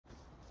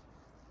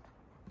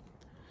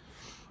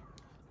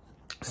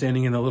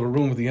standing in the little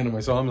room at the end of my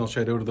sawmill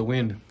shed out of the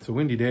wind. It's a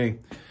windy day.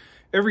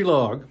 Every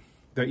log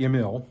that you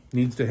mill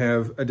needs to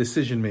have a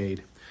decision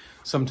made.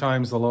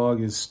 Sometimes the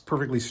log is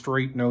perfectly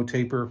straight, no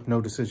taper,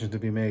 no decision to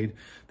be made.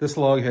 This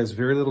log has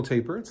very little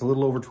taper. It's a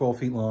little over 12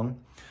 feet long.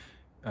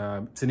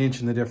 It's an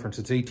inch in the difference.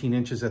 It's 18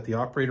 inches at the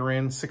operator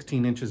end,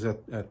 16 inches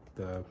at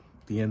the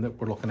end that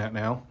we're looking at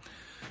now.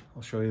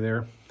 I'll show you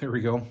there. There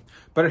we go.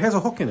 But it has a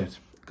hook in it.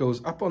 It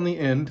goes up on the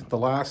end. The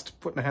last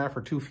 1.5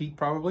 or 2 feet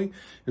probably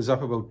is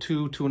up about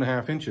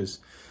 2.5 inches.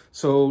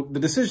 So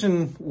the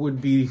decision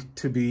would be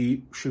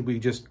should we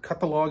just cut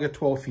the log at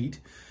 12 feet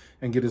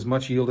and get as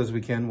much yield as we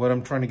can? What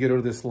I'm trying to get out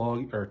of this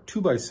log are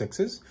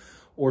 2x6s,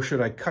 or should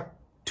I cut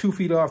 2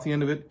 feet off the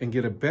end of it and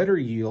get a better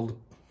yield?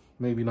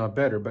 Maybe not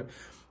better, but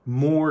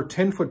more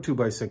 10-foot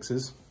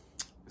 2x6s.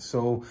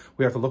 So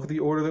we have to look at the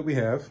order that we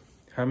have.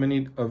 How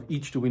many of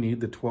each do we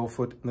need? The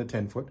 12-foot and the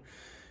 10-foot.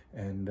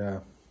 And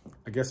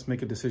I guess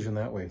make a decision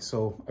that way.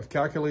 So I've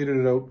calculated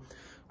it out.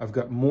 I've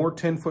got more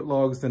 10-foot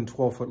logs than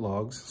 12-foot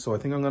logs. So I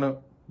think I'm gonna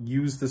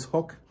use this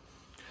hook,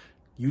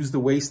 use the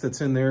waste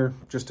that's in there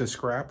just as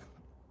scrap.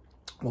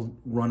 We'll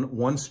run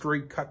one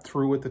straight cut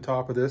through at the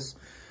top of this,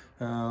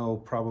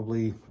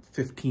 probably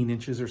 15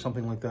 inches or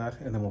something like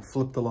that. And then we'll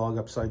flip the log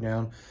upside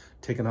down,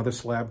 take another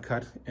slab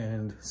cut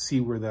and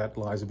see where that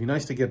lies. It'd be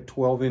nice to get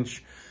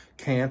 12-inch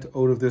cant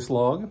out of this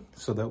log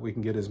so that we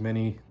can get as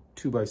many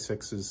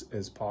 2x6s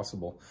as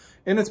possible.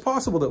 And it's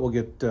possible that we'll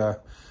get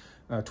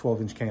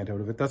 12-inch cant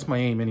out of it. That's my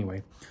aim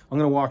anyway. I'm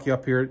gonna walk you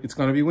up here. It's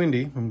gonna be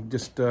windy, and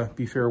just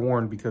be fair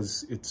warned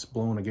because it's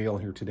blowing a gale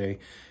here today,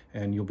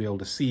 and you'll be able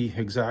to see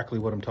exactly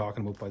what I'm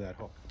talking about by that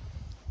hook.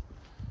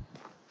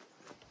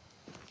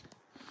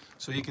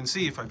 So you can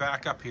see if I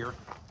back up here,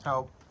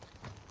 how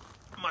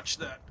much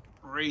that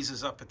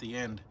raises up at the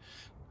end.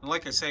 And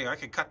like I say, I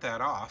could cut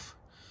that off,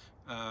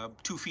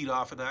 2 feet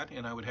off of that,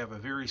 and I would have a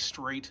very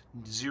straight,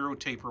 zero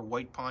taper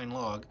white pine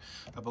log,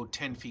 about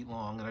 10 feet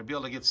long, and I'd be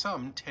able to get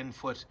some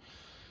 10-foot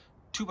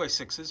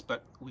 2x6s,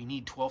 but we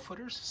need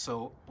 12-footers,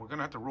 so we're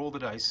gonna have to roll the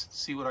dice,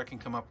 see what I can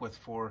come up with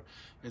for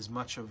as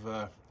much of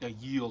a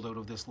yield out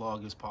of this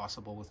log as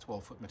possible with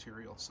 12-foot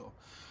material. So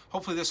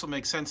hopefully this will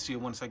make sense to you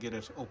once I get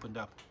it opened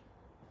up.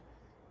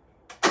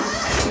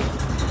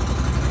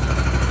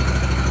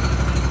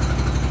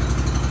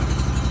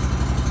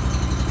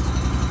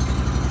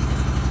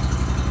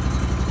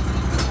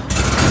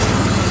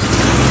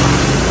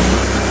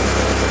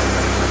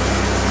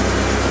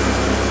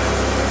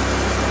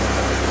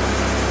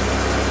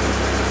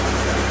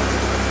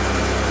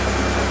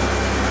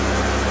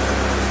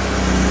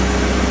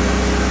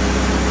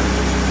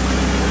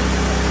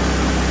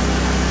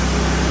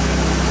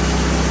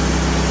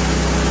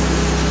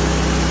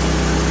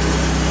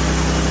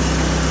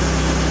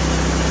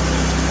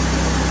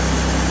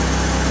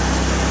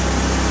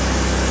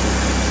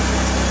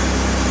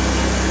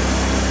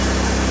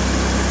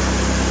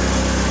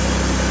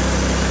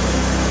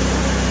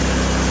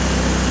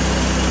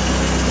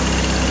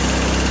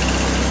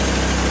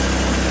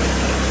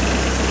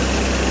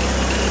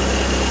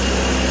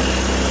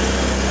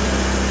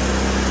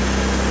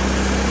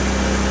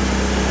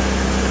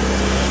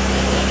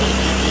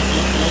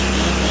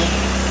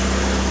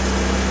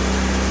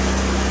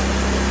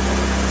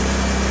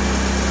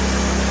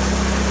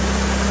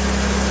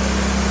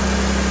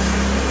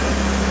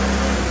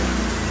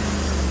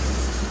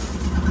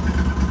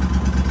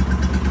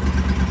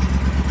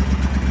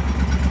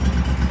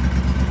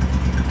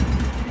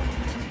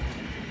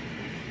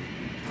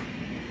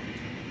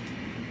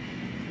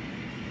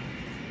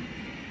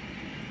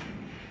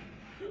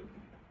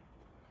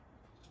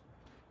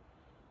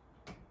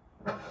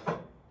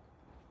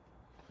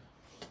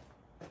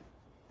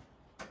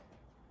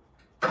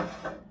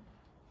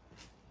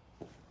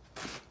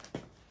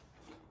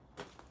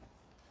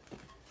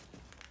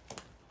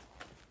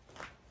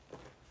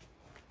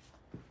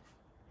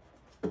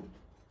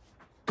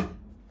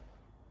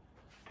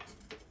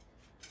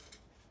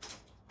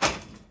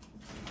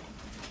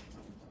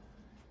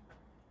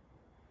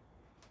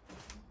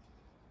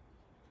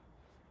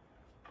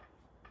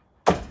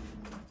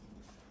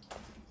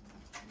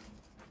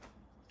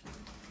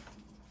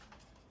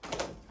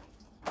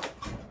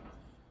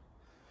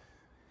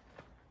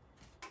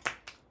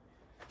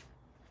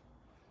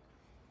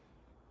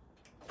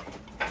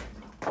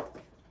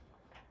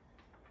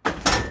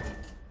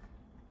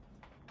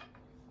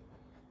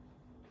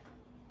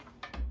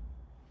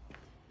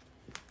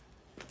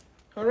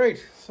 All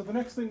right, so the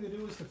next thing to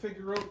do is to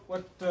figure out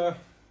what, I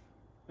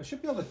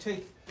should be able to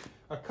take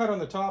a cut on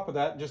the top of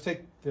that and just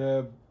take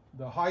the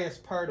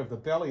highest part of the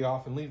belly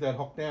off and leave that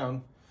hook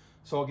down.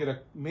 So I'll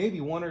get maybe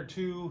one or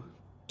two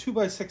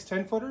 2x6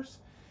 10-footers,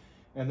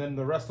 and then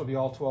the rest will be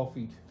all 12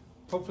 feet.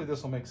 Hopefully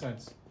this will make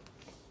sense.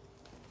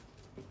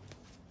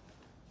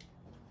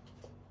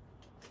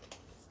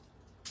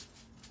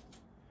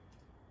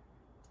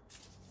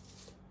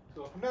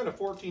 So I'm down to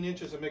 14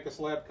 inches and make a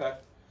slab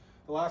cut.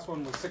 The last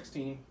one was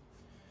 16.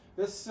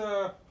 This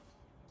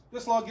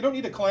log, you don't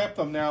need to clamp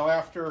them now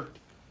after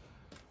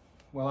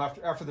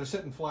they're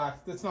sitting flat.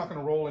 It's not going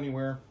to roll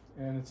anywhere.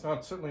 and it's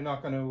certainly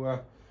not going to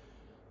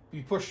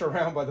be pushed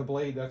around by the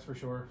blade, that's for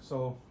sure.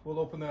 So we'll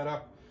open that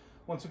up.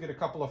 Once we get a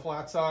couple of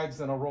flat sides,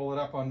 then I'll roll it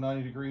up on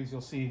 90 degrees.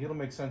 You'll see it'll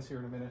make sense here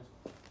in a minute.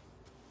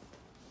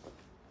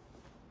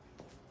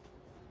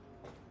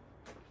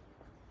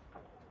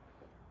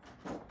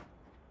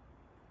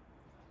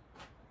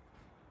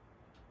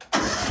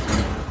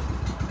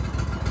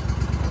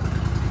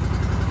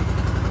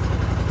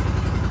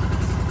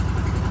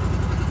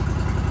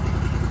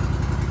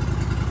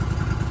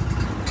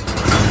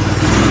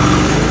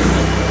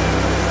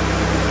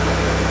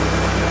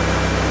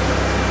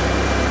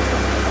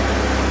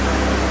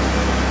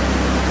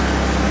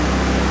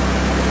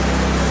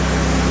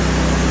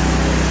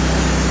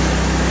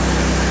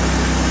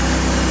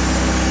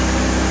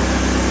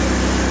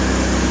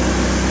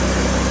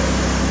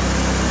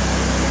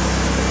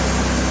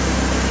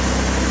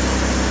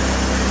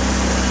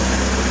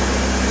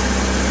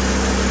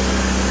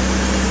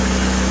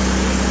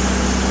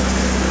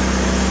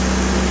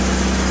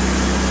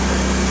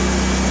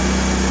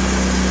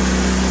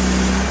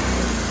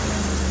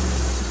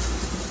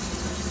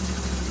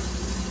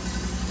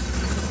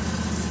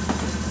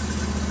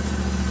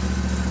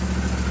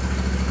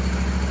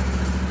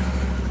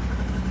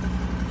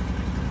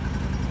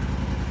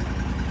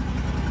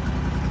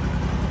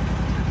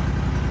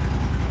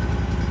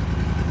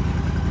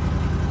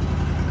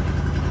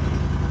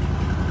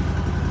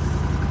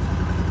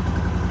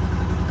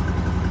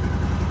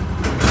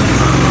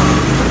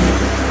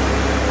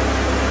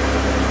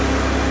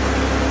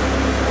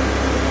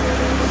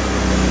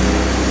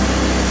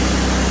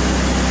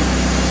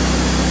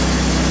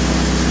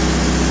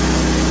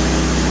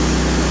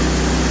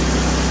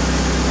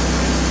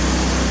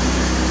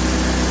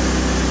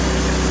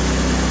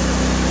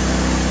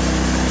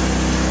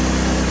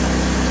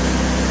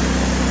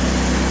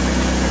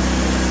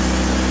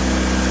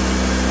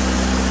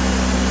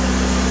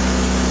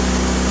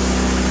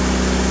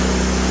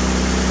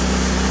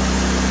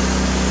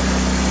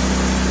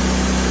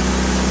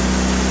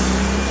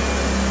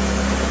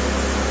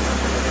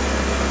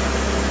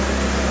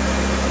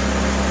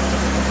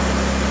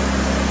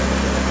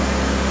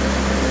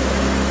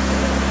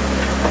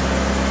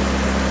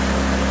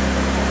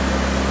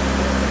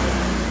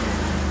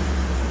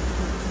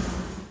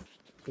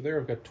 So there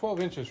I've got 12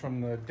 inches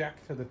from the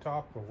deck to the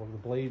top of the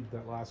blade,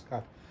 that last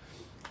cut.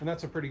 And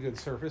that's a pretty good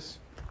surface.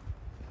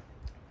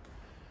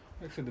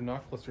 Actually, the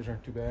knot clusters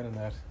aren't too bad in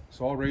that.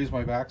 So I'll raise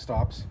my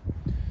backstops,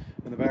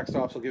 and the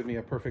backstops will give me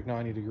a perfect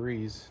 90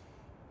 degrees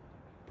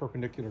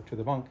perpendicular to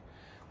the bunk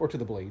or to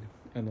the blade.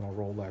 And then I'll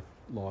roll that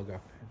log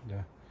up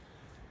and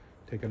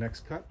take a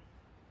next cut.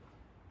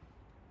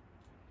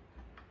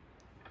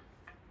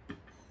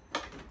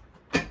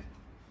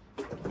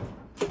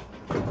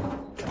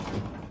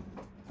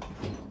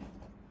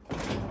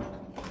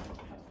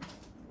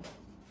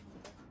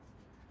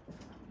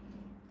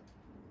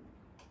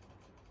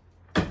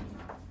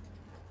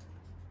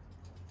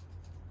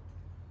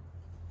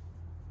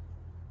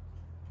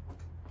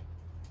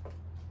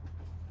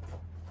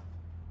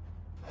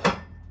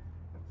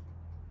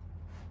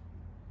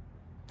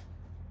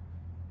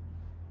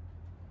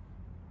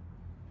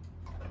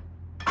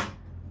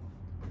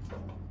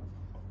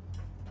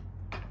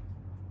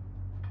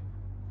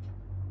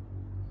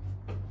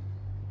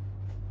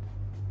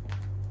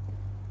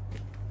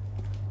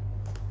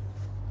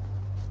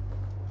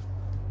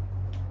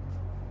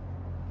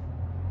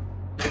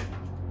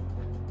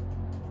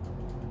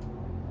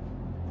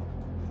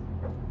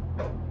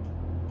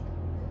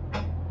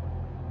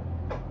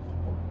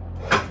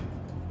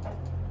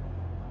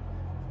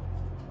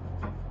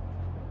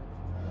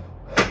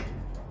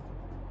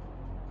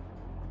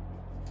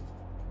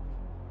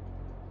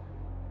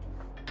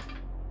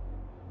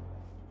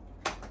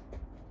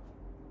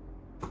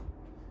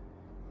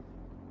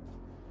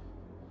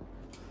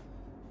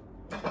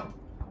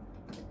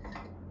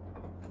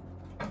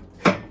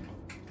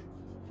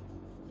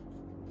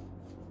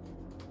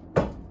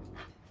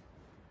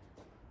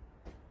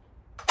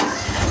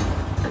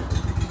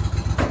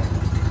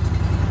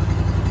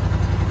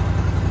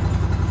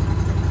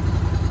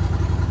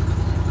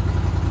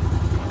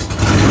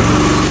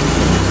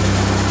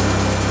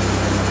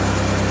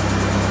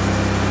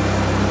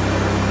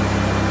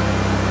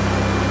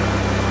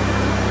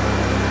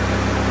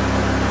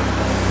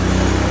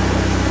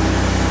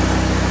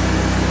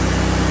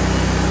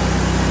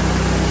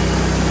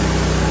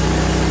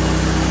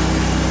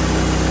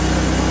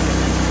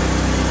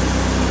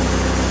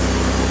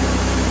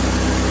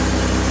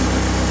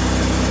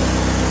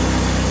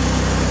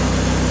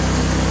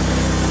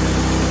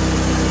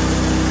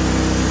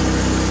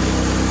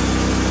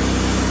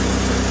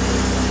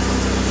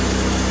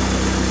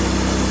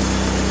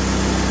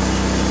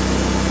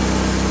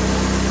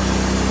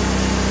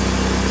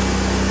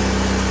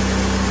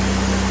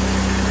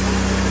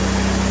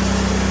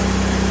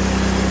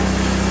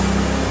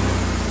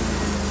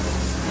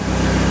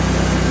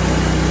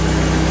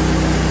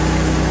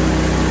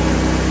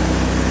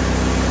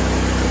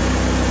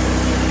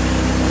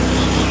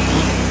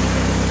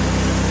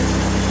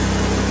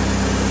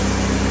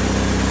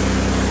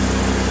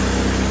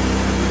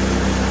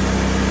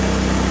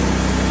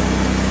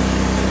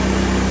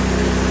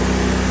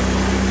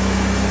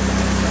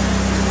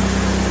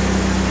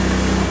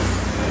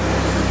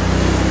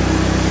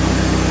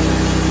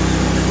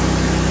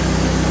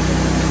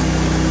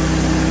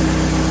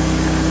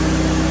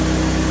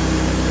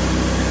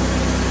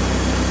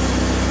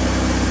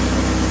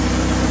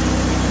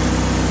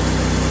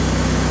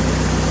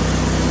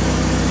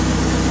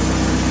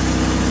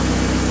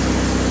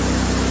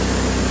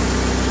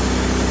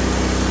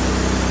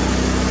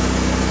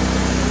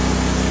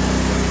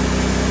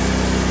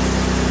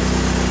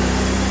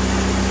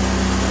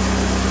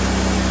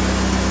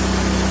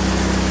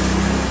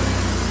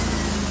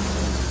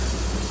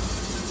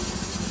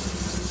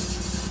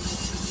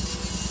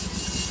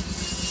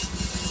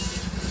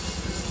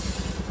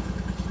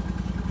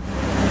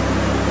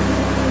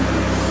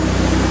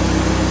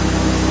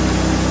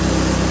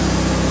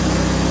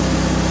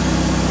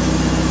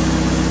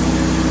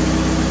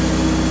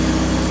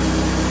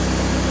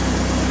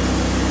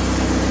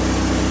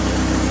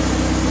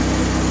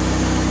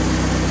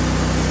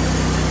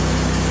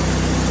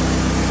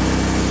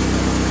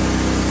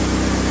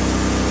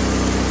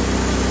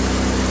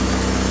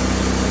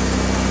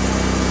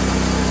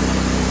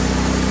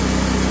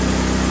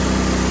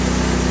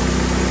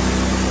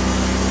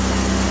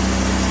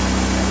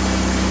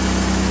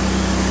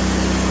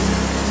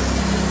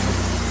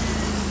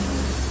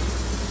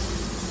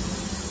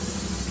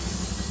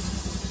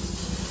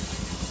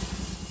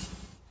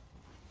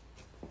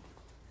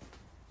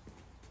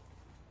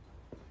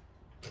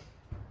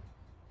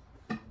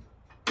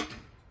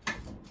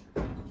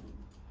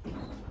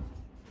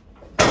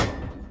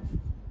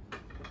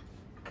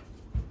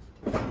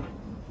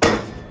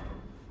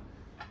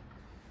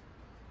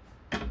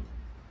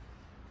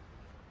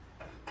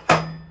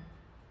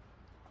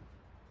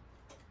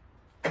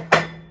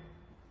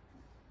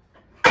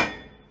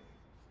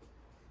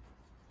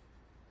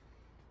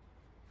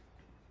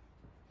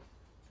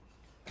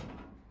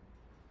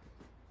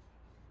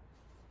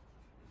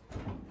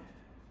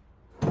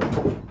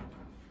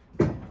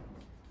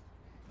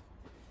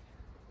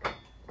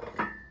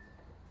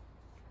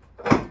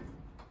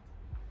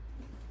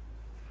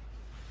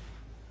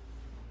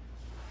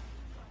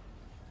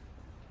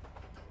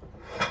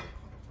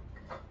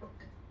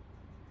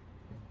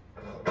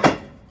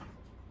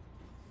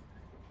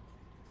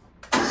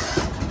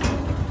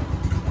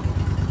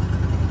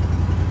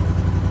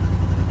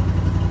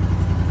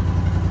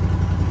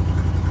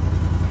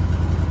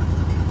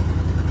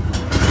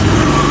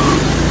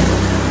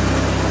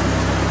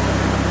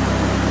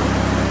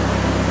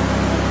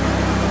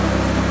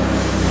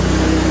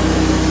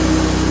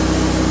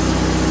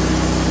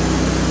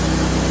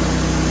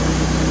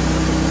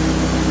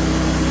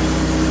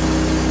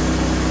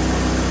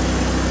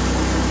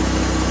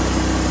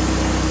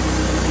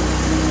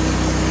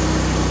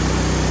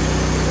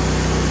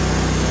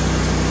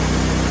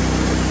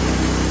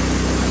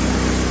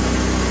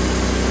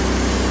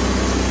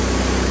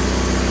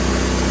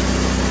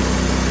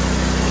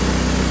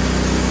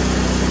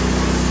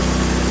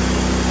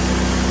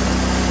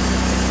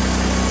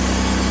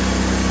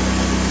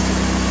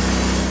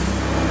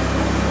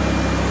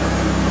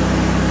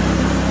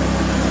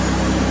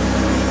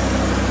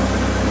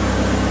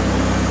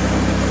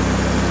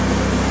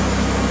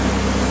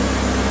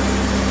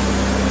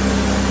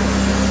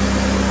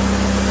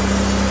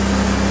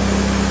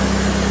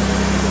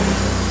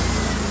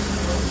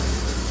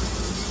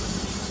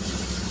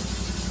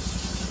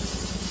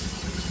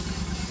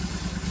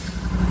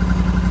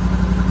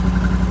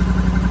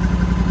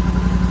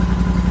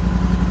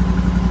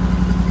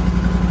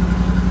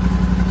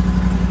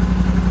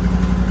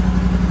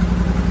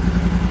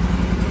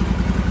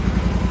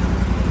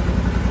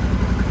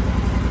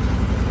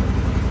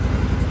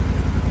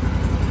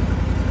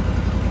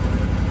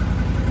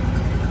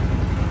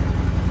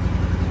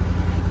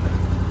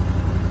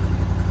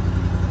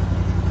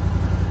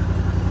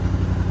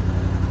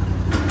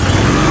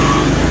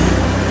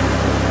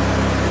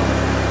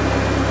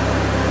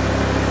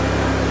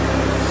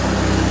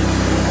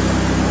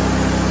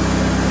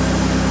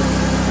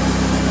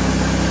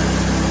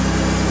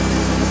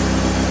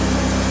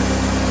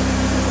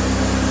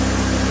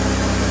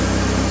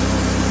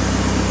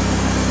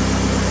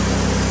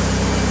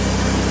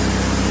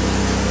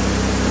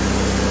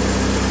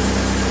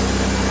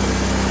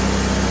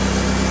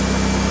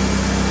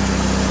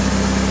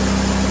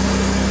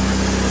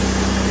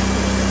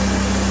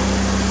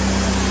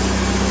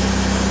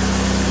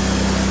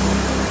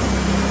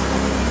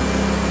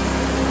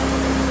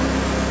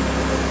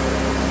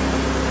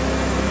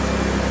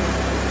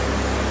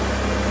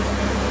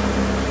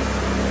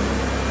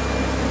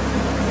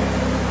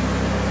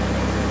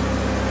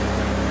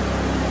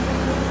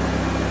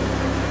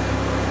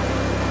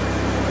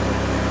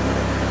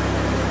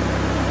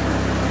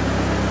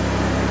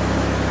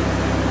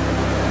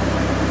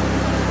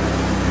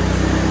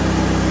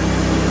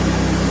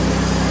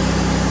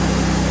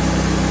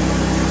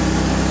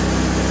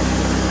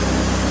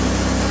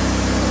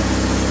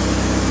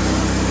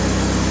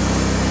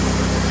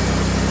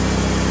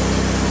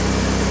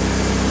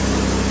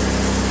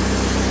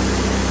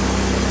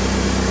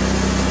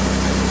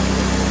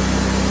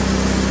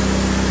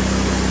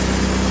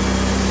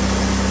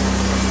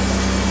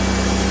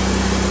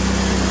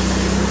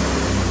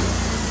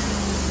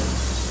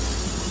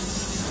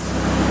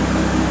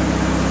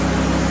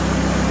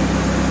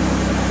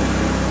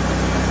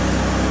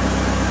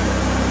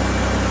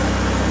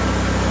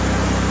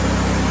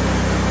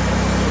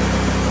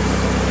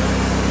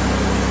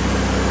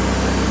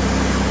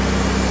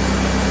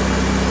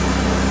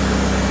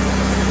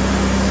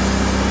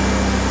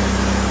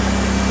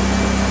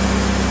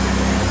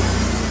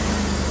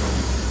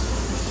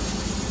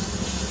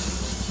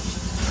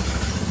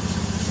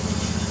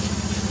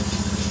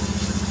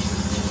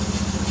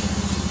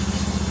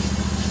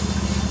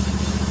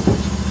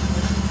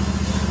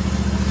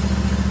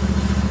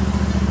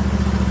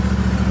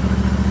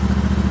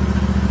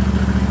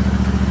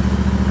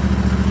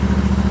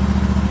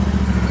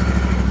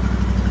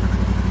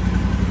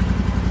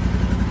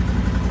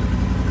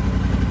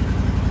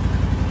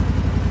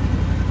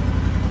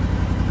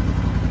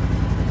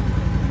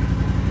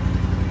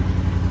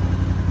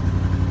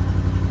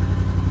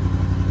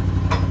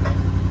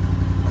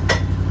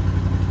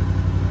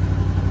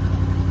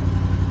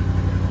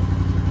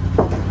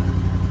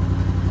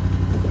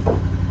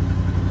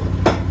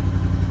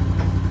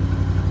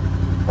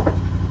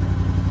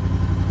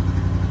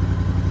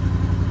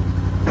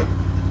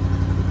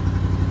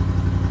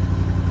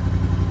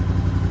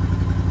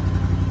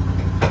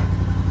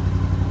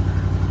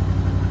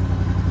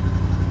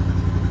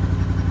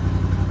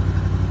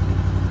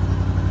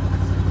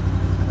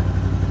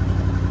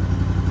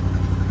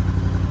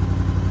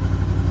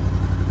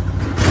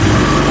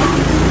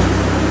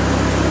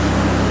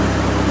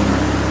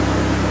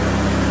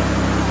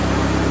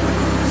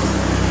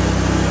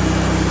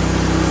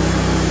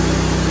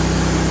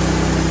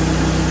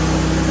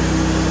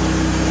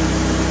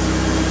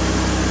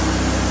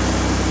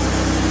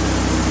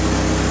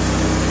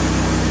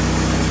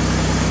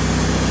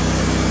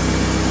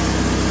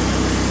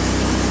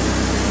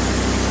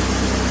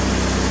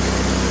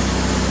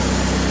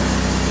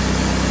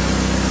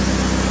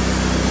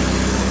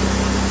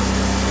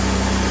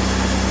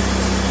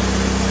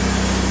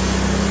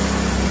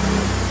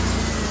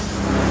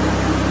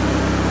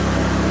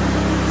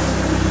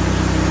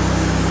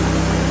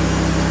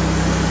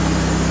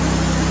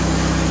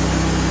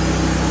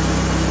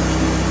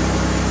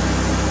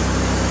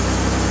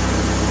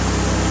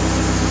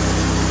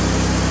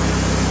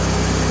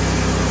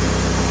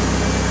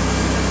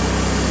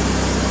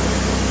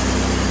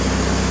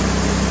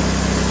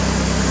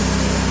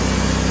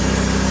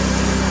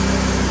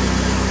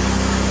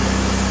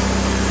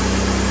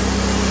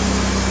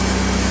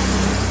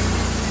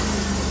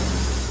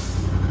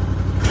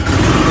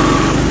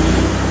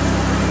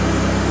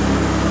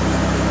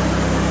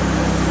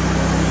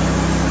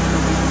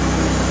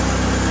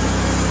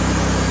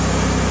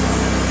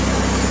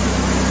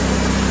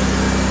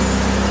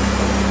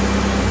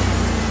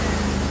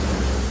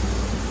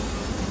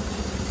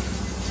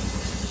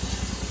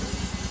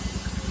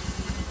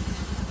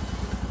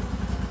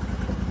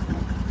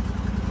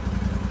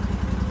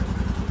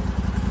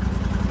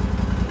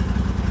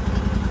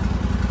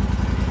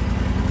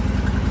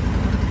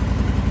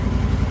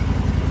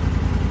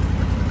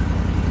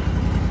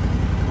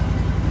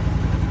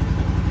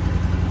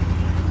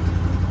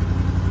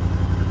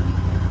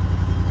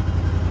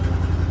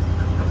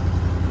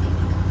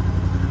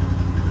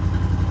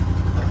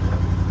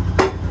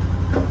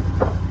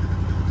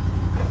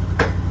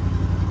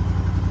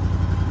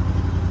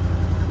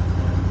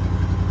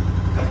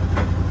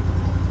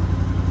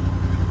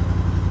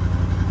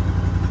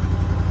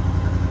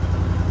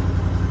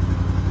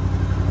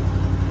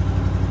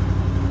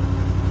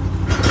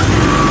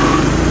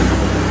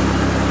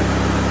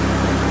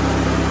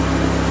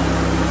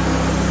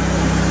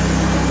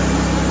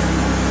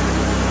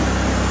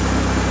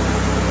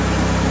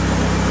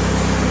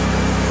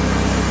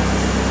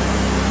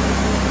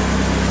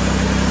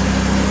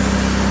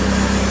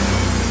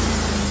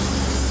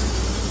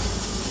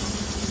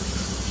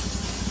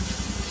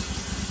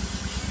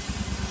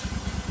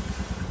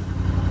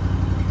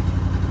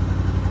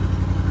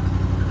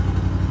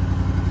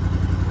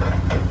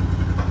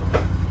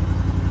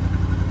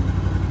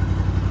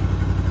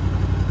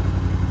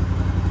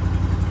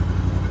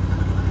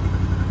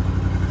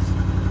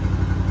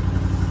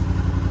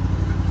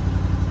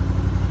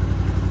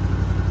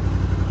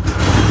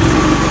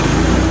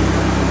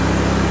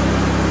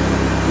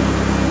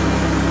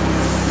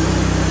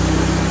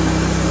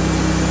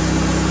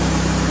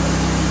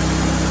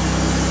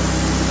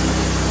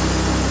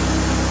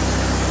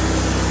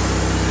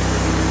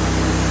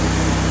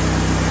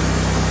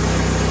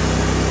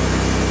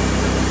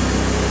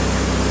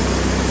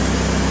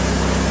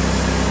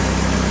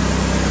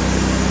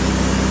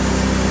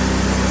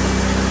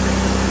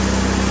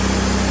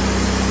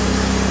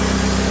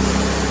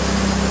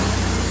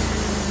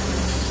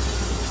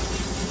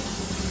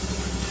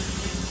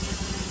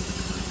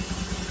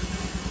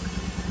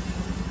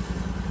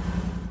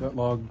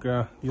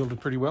 log yielded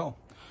pretty well.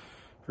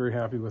 Very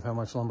happy with how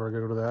much lumber I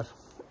got out of that.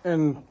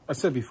 And I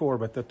said before,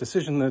 but that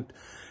decision that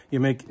you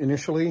make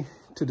initially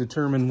to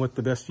determine what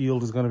the best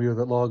yield is going to be with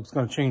that log is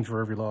going to change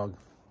for every log.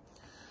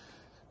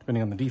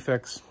 Depending on the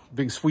defects,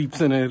 big sweeps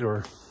in it,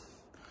 or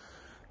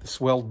the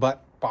swelled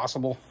butt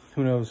possible.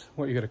 Who knows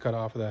what you got to cut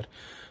off of that.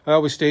 I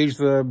always stage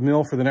the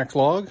mill for the next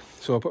log.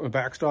 So I put my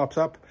backstops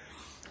up,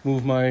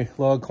 move my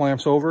log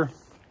clamps over,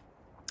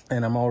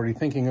 and I'm already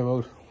thinking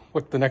about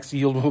what the next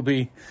yield will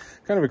be.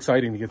 Kind of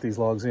exciting to get these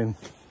logs in.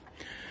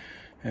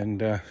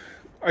 And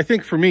I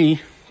think for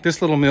me,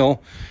 this little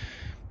mill,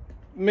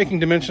 making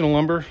dimensional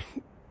lumber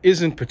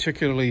isn't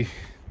particularly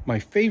my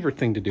favorite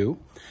thing to do.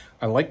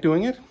 I like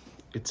doing it.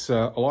 It's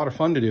a lot of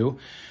fun to do.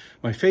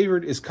 My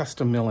favorite is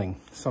custom milling.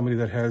 Somebody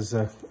that has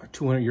a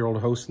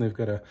 200-year-old house and they've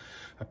got a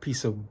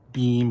piece of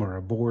beam or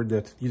a board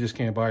that you just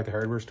can't buy at the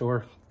hardware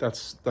store.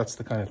 That's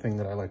the kind of thing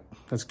that I like.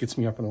 That gets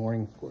me up in the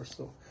morning, of course.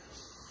 So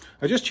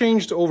I just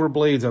changed over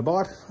blades. I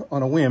bought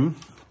on a whim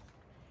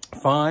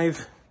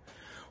 5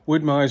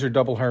 Wood Miser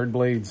double hard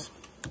blades.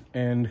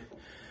 And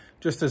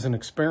just as an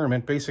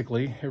experiment,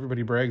 basically,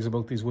 everybody brags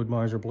about these Wood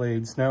Miser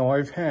blades. Now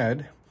I've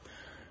had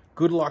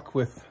good luck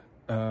with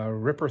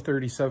Ripper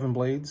 37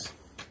 blades.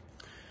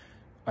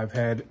 I've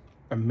had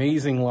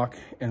amazing luck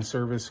and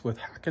service with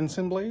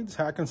Hackinson blades.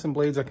 Hackinson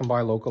blades I can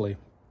buy locally.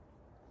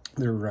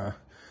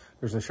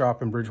 There's a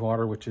shop in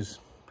Bridgewater, which is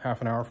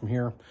half an hour from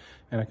here,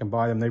 and I can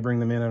buy them. They bring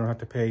them in. I don't have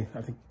to pay.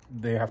 I think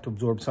they have to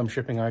absorb some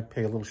shipping. I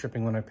pay a little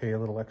shipping when I pay a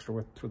little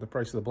extra for the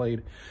price of the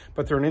blade.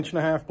 But they're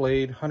 1.5 inch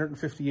blade,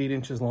 158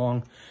 inches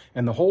long,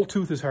 and the whole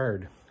tooth is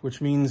hard, which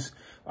means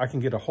I can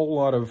get a whole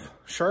lot of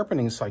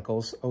sharpening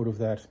cycles out of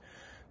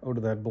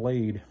that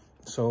blade.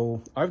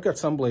 So I've got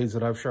some blades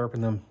that I've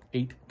sharpened them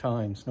 8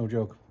 times, no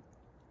joke.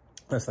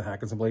 That's the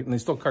Hackinson blade, and they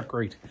still cut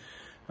great.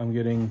 I'm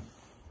getting,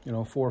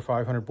 400 or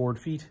 500 board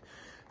feet.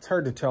 It's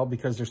hard to tell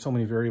because there's so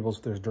many variables.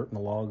 If there's dirt in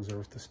the logs, or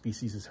if the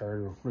species is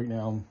hard. Right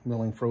now I'm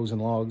milling frozen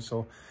logs,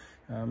 so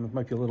it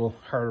might be a little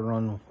harder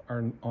on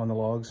the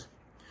logs.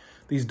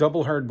 These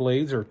double hard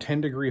blades are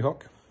 10-degree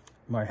hook.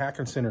 My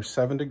Hackinson are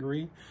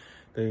 7-degree.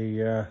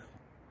 The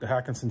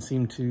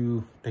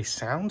Hackinson they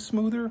sound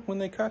smoother when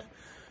they cut.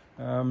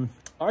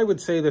 I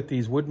would say that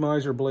these Wood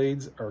Miser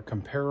blades are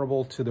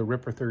comparable to the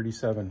Ripper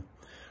 37.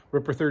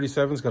 Ripper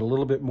 37's got a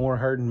little bit more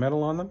hardened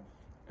metal on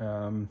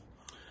them.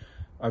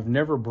 I've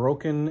never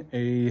broken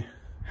a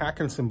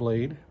Hackinson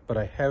blade, but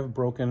I have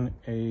broken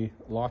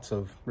lots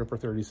of Ripper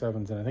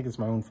 37s, and I think it's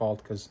my own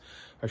fault because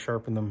I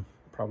sharpen them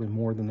probably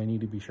more than they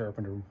need to be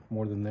sharpened, or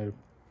more than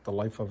the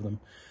life of them.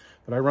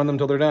 But I run them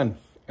till they're done,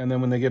 and then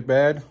when they get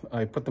bad,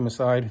 I put them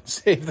aside and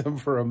save them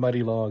for a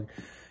muddy log,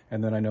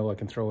 and then I know I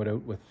can throw it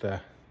out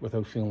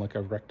without feeling like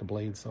I've wrecked a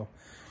blade. So,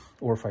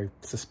 or if I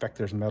suspect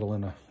there's metal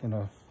in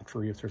a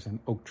tree, if there's an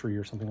oak tree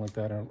or something like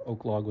that, or an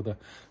oak log with a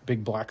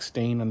big black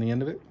stain on the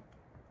end of it,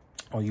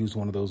 I'll use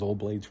one of those old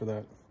blades for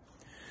that.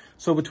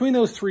 So between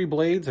those 3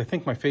 blades, I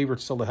think my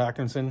favorite's still the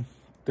Hackinson.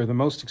 They're the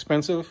most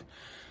expensive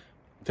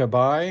to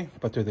buy,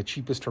 but they're the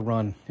cheapest to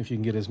run if you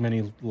can get as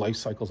many life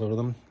cycles out of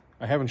them.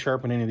 I haven't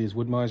sharpened any of these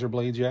Wood Miser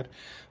blades yet.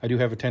 I do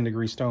have a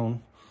 10-degree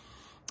stone,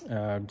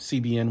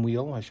 CBN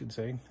wheel, I should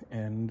say,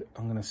 and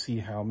I'm going to see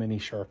how many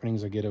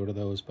sharpenings I get out of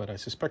those, but I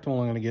suspect I'm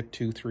only going to get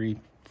 2, 3,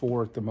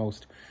 4 at the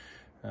most.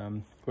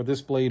 But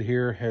this blade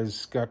here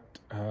has got,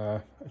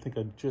 I think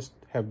I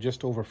have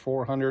just over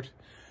 400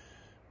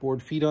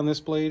 board feet on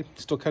this blade.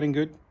 Still cutting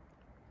good.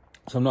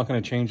 So I'm not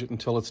going to change it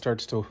until it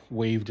starts to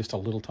wave just a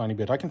little tiny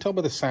bit. I can tell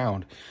by the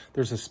sound.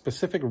 There's a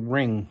specific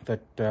ring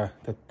that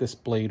this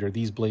blade or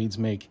these blades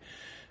make.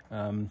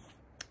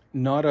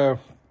 Not a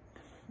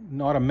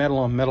metal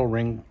on metal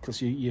ring,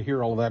 because you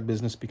hear all of that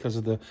business because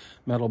of the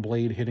metal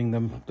blade hitting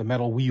the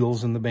metal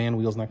wheels and the band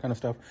wheels and that kind of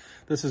stuff.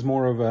 This is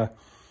more of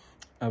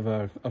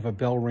a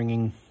bell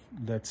ringing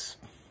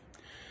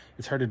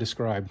it's hard to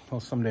describe. Well,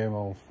 someday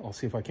I'll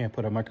see if I can't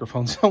put a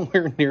microphone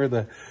somewhere near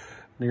the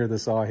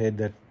saw head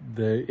that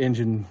the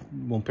engine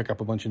won't pick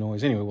up a bunch of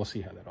noise. Anyway, we'll see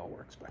how that all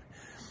works, but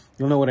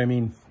you'll know what I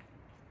mean.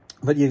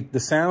 But the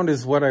sound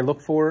is what I look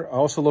for. I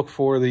also look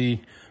for the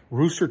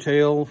rooster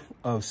tail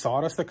of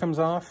sawdust that comes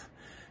off.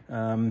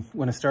 When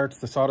the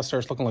sawdust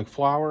starts looking like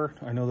flour,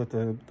 I know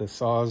that the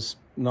saw's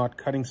not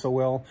cutting so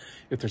well.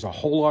 If there's a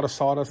whole lot of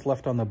sawdust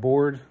left on the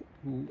board,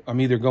 I'm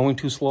either going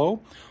too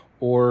slow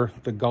or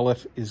the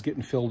gullet is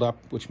getting filled up,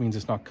 which means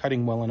it's not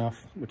cutting well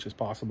enough, which is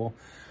possible.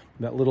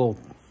 That little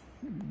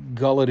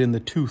gullet in the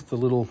tooth, the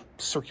little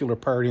circular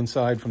part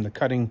inside from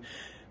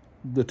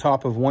the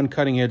top of one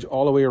cutting edge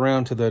all the way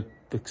around to the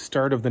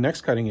start of the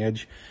next cutting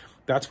edge,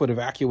 that's what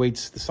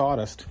evacuates the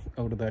sawdust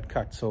out of that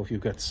cut. So if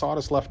you've got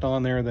sawdust left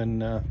on there, then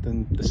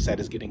the set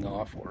is getting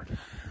off or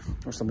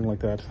something like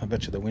that. I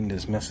bet you the wind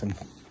is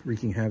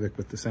wreaking havoc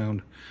with the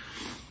sound.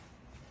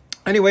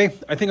 Anyway,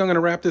 I think I'm going to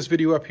wrap this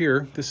video up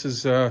here. This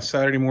is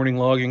Saturday morning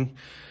logging,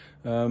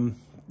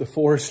 the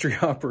forestry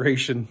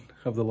operation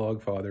of the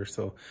Log Father.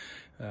 So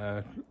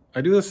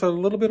I do this a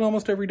little bit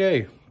almost every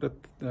day, but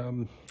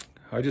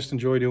I just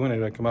enjoy doing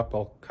it. I come up,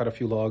 I'll cut a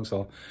few logs,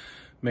 I'll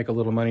make a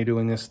little money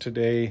doing this.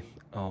 Today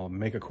I'll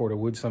make a cord of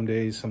wood some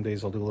days. Some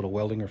days I'll do a little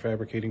welding or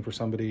fabricating for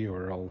somebody,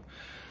 or I'll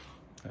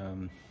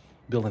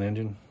build an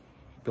engine.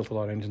 Built a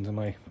lot of engines in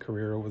my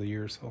career over the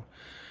years. So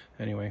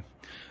anyway,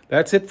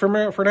 that's it for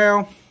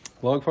now.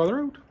 Log Father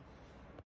out.